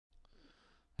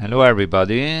Hello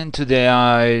everybody, and today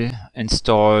I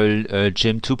installed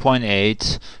Gimp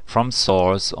 2.8 from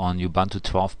source on Ubuntu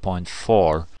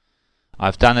 12.4.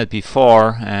 I've done it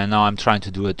before and now I'm trying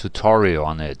to do a tutorial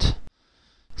on it.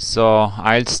 So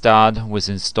I'll start with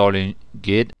installing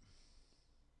Git,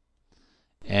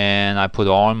 and I put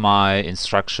all my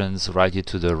instructions right here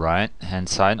to the right hand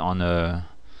side on a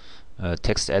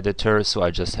text editor, so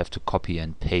I just have to copy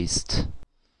and paste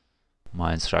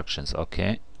my instructions.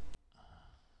 Okay.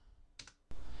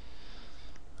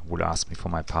 Would ask me for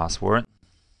my password.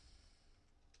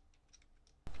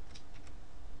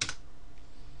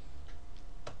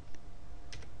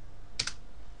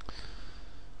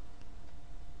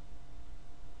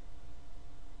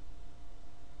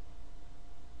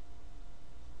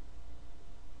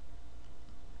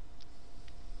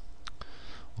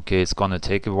 Okay, it's gonna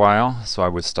take a while, so I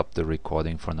will stop the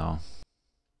recording for now.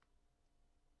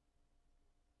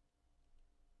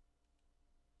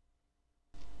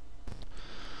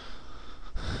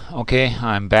 Okay,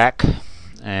 I'm back,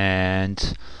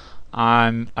 and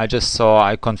I just saw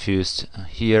I confused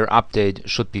here. Update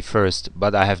should be first,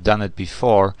 but I have done it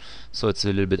before, so it's a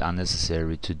little bit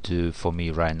unnecessary to do for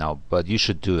me right now, but you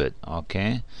should do it.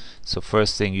 Okay, so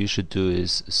first thing you should do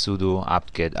is sudo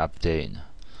apt-get update.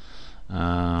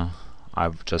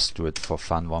 I'll just do it for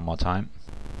fun one more time.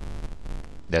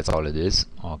 That's all it is.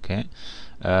 Okay,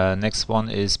 next one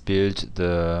is build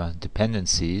the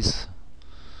dependencies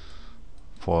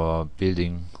for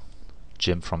building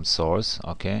Gimp from source.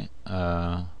 Okay,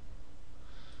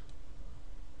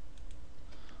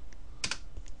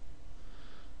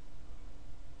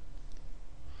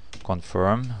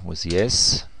 confirm with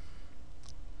yes.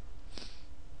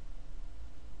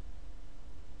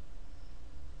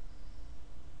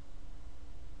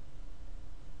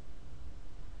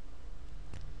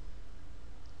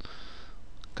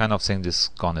 Kind of think this is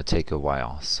gonna take a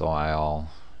while, so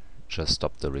I'll just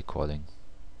stop the recording.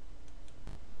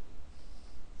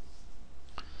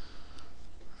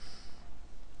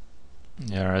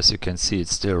 Yeah, as you can see,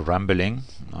 it's still rumbling.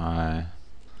 I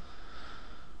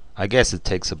guess it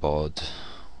takes about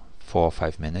 4 or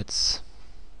 5 minutes.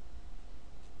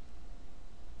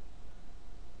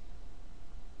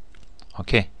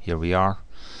 Okay, here we are.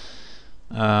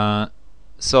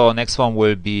 So next one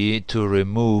will be to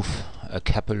remove a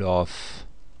couple of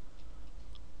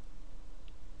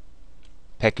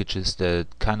packages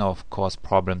that kind of cause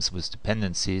problems with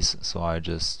dependencies, so I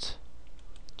just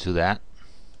do that.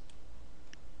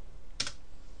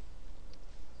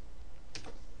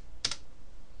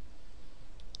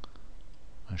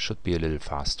 It should be a little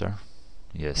faster.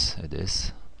 Yes, it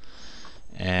is.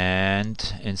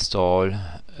 And install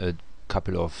a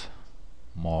couple of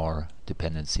more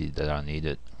dependencies that are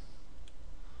needed.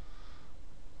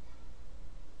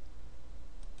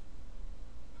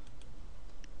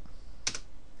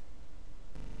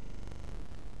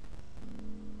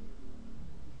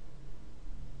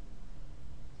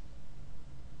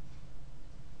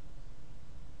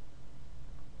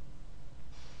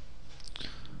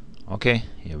 Okay,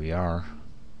 here we are.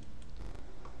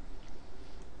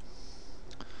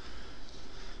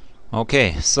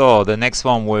 Okay, so the next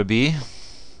one will be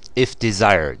if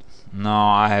desired. Now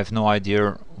I have no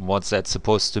idea what's that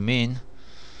supposed to mean.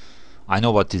 I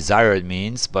know what desired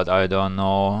means, but I don't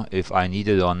know if I need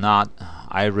it or not.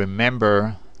 I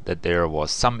remember that there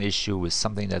was some issue with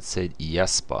something that said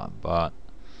Jasper, but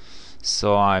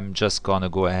so I'm just gonna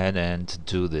go ahead and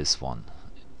do this one.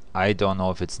 I don't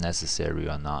know if it's necessary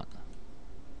or not.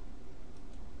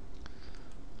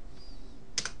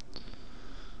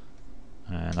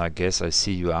 And I guess I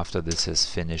see you after this has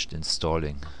finished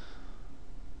installing.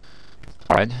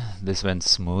 Alright, this went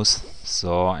smooth,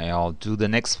 so I'll do the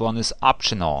next one is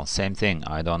optional. Same thing,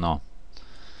 I don't know.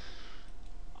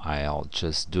 I'll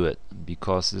just do it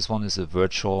because this one is a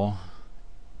virtual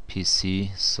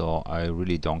PC, so I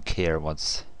really don't care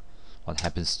what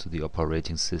happens to the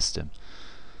operating system.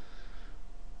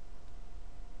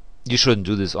 You shouldn't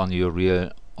do this on your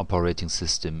real operating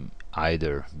system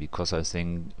either, because I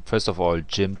think first of all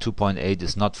Gimp 2.8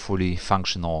 is not fully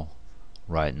functional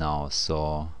right now,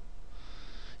 so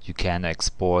you can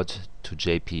export to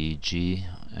JPEG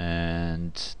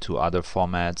and to other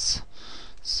formats,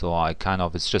 so I kind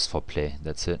of, it's just for play,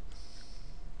 that's it.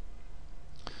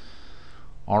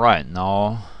 Alright,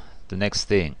 now the next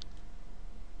thing,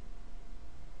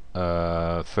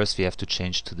 first we have to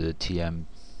change to the TMP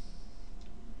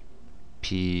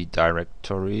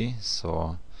directory,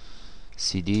 so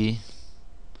CD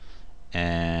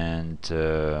and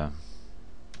there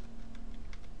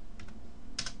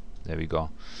we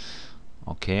go.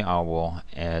 Okay, I will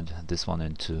add this one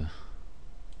into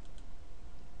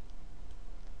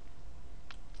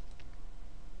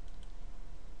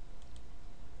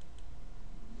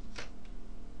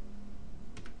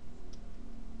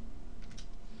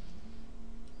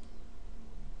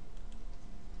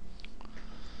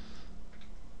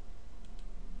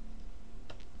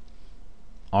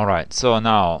Alright, so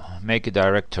now make a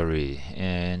directory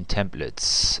in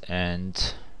templates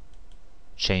and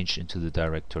change into the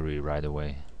directory right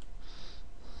away.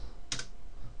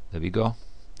 There we go.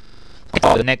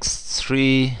 The next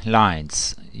 3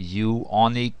 lines, you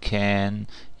only can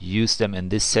use them in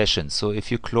this session. So if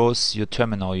you close your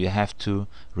terminal, you have to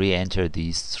re-enter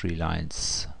these 3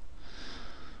 lines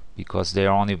because they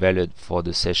are only valid for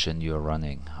the session you're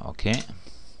running. Okay.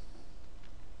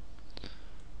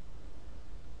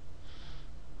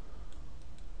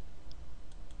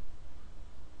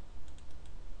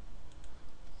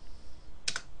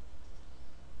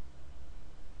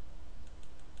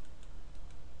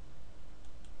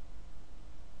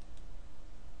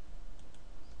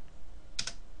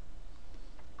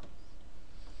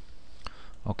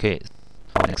 Okay,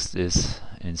 next is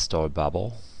install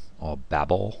Babel or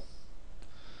Babel.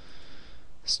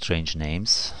 Strange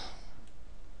names.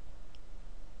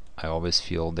 I always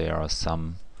feel there are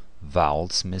some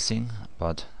vowels missing,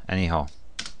 but anyhow.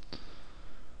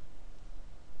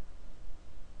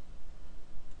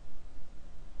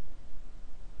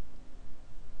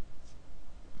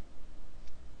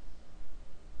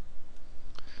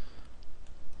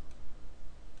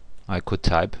 I could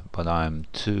type, but I'm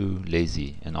too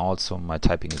lazy, and also my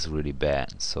typing is really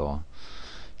bad, so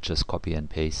just copy and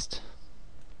paste.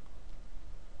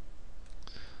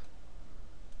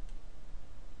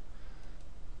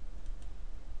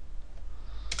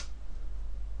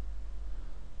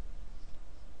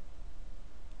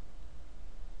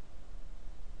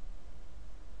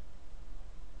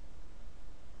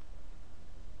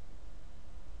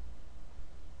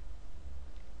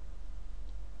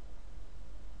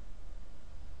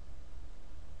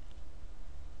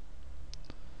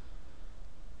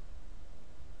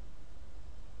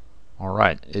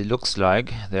 Alright, it looks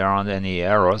like there aren't any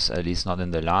errors, at least not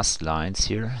in the last lines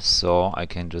here, so I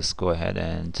can just go ahead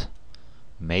and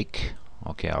make.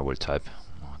 Okay, I will type.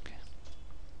 Okay.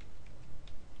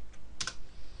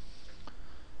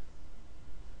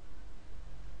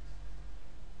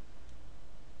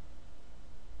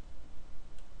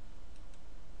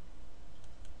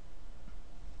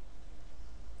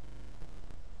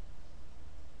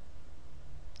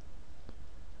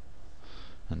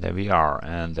 And there we are,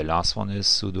 and the last one is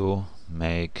sudo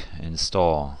make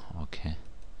install. Okay.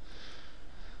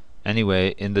 Anyway,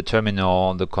 in the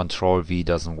terminal the control V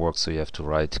doesn't work, so you have to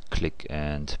right click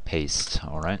and paste.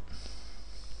 Alright,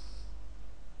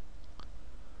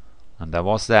 and that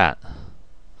was that.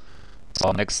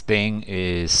 So next thing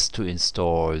is to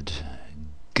install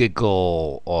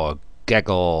Giggle or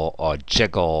Gaggle or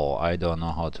Jaggle. I don't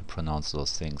know how to pronounce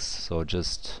those things, so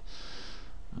just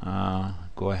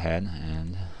go ahead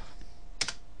and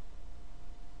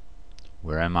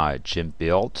where am I? Gimp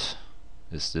build.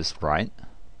 Is this right?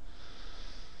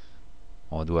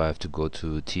 Or do I have to go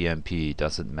to TMP?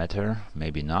 Does it matter?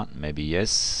 Maybe not, maybe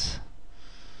yes.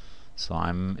 So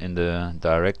I'm in the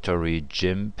directory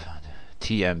Gimp,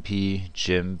 TMP,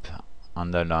 Gimp,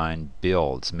 underline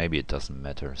builds. Maybe it doesn't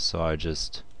matter, so I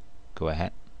just go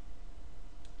ahead.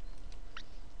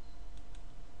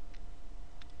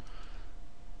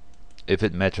 If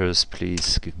it matters,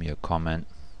 please give me a comment.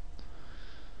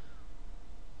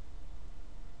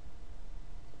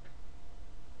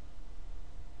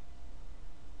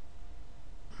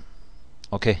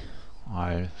 Okay,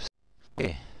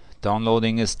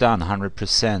 downloading is done,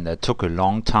 100%. That took a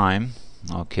long time.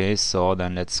 Okay, so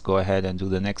then let's go ahead and do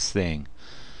the next thing.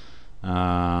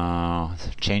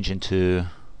 Change into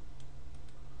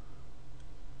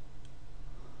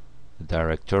the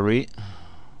directory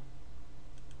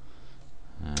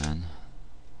and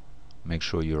make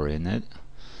sure you're in it.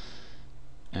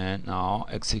 And now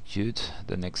execute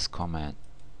the next command.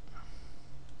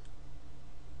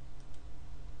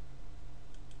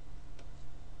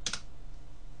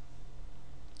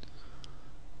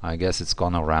 I guess it's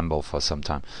gonna ramble for some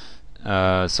time.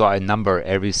 So I number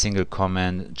every single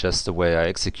command just the way I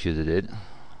executed it,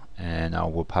 and I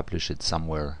will publish it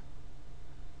somewhere.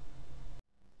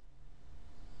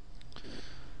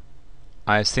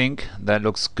 I think that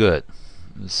looks good.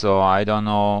 So I don't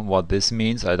know what this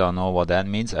means, I don't know what that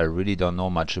means, I really don't know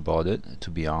much about it,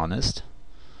 to be honest.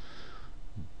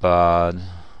 But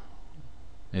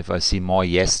if I see more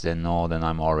yes than no, then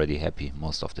I'm already happy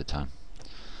most of the time.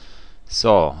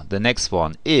 So the next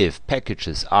one, if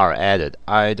packages are added,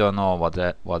 I don't know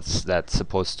what's that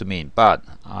supposed to mean, but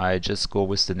I just go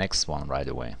with the next one right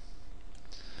away.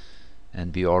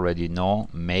 And we already know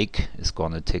make is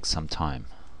gonna take some time.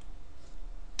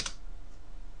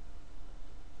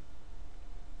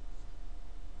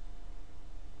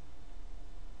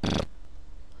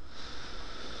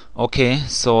 Okay,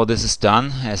 so this is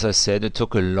done. As I said, it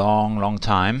took a long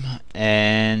time,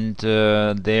 and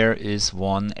there is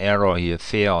one error here,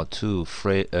 fail to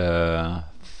fars,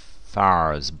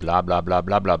 blah blah blah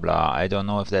blah blah blah. I don't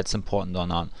know if that's important or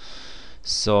not,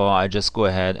 so I just go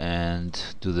ahead and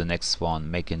do the next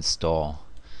one, make install.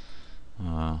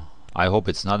 I hope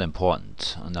it's not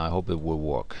important, and I hope it will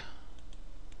work.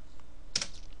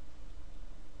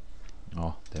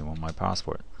 Oh, they want my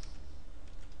password.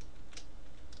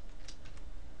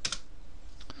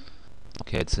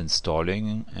 Okay, it's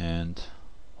installing, and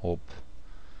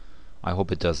I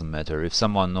hope it doesn't matter. If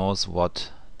someone knows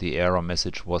what the error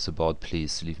message was about,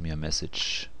 please leave me a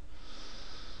message.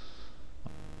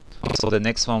 So the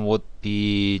next one would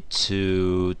be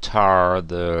to tar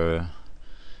the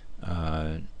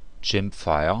Gimp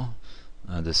file,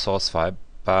 the source file,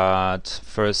 but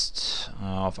first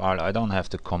of all, I don't have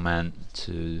the command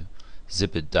to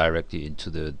zip it directly into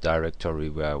the directory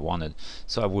where I want it.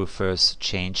 So I will first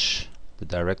change the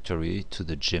directory to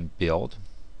the Gimp build,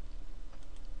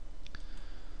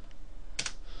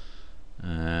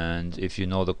 and if you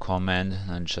know the command,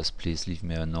 then just please leave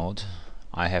me a note.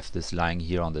 I have this lying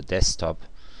here on the desktop,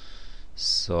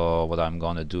 so what I'm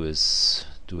gonna do is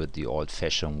do it the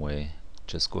old-fashioned way.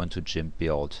 Just go into Gimp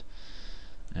build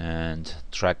and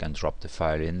drag and drop the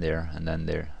file in there, and then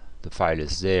the file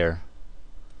is there.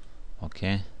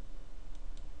 Okay,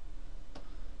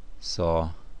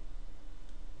 so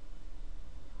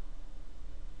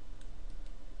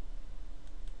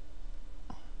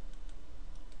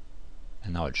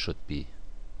and now it should be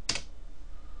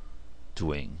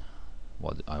doing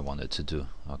what I wanted to do.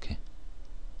 Okay.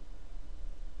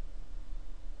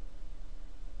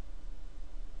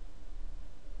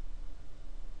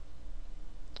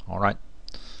 Alright,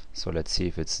 so let's see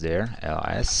if it's there.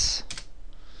 ls,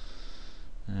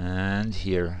 and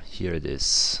here it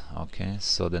is. Okay,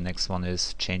 so the next one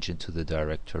is change into the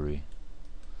directory.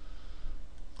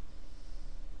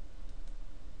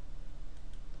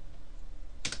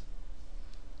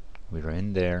 We're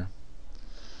in there,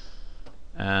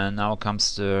 and now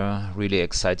comes the really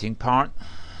exciting part,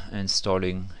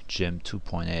 installing Gimp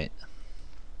 2.8.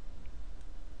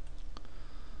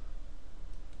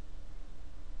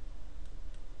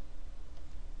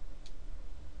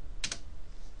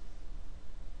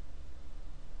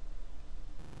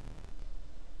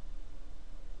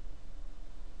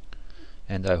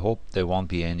 And I hope there won't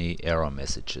be any error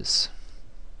messages.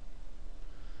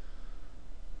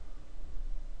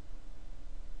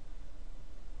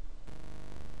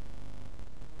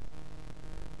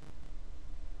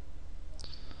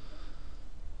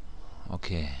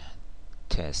 Okay,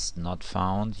 test not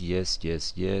found. Yes.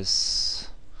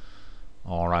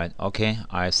 Alright, okay,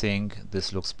 I think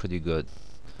this looks pretty good.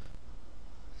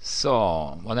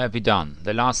 So, what have we done?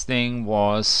 The last thing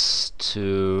was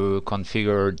to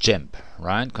configure Gimp,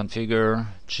 right? Configure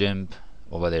Gimp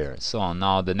over there. So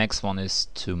now the next one is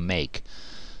to make.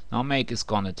 Now make is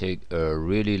gonna take a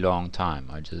really long time.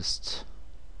 I just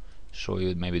show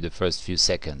you maybe the first few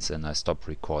seconds and I stop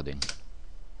recording.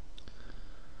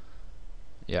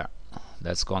 Yeah,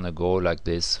 that's gonna go like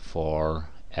this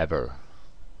forever.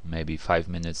 Maybe 5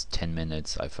 minutes, 10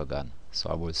 minutes, I forgot. So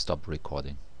I will stop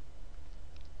recording.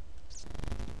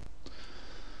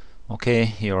 Okay,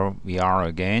 here we are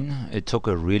again. It took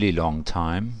a really long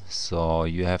time, so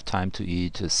you have time to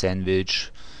eat a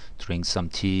sandwich, drink some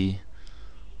tea,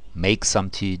 make some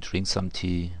tea, drink some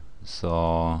tea,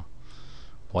 so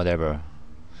whatever.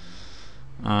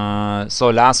 So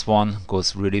last one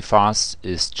goes really fast,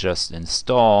 is just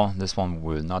install. This one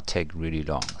will not take really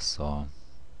long, so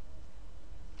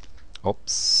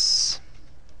oops.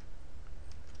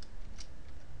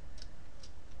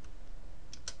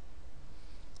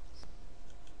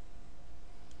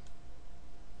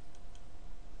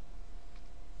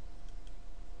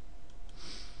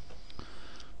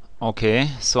 Okay,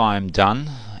 so I'm done,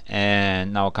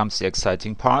 and now comes the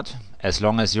exciting part. As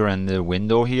long as you're in the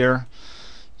window here,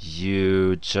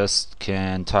 you just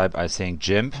can type, I think,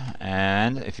 Gimp,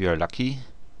 and if you're lucky,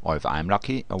 or if I'm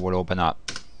lucky, it will open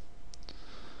up.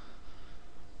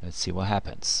 Let's see what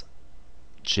happens.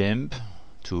 Gimp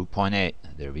 2.8,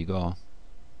 there we go.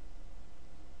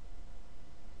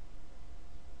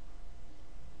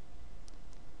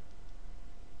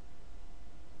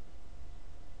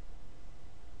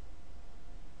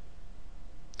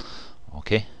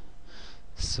 Okay,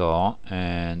 so,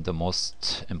 and the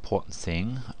most important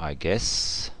thing, I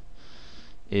guess,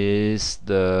 is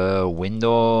the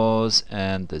Windows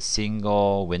and the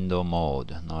single window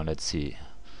mode. Now let's see.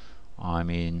 I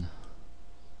mean,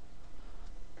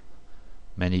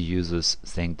 Many users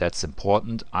think that's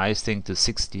important. I think the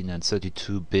 16 and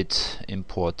 32-bit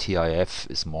import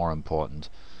TIF is more important,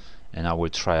 and I will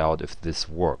try out if this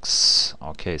works.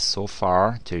 Okay, so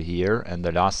far till here, and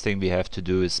the last thing we have to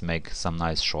do is make some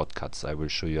nice shortcuts. I will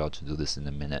show you how to do this in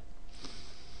a minute.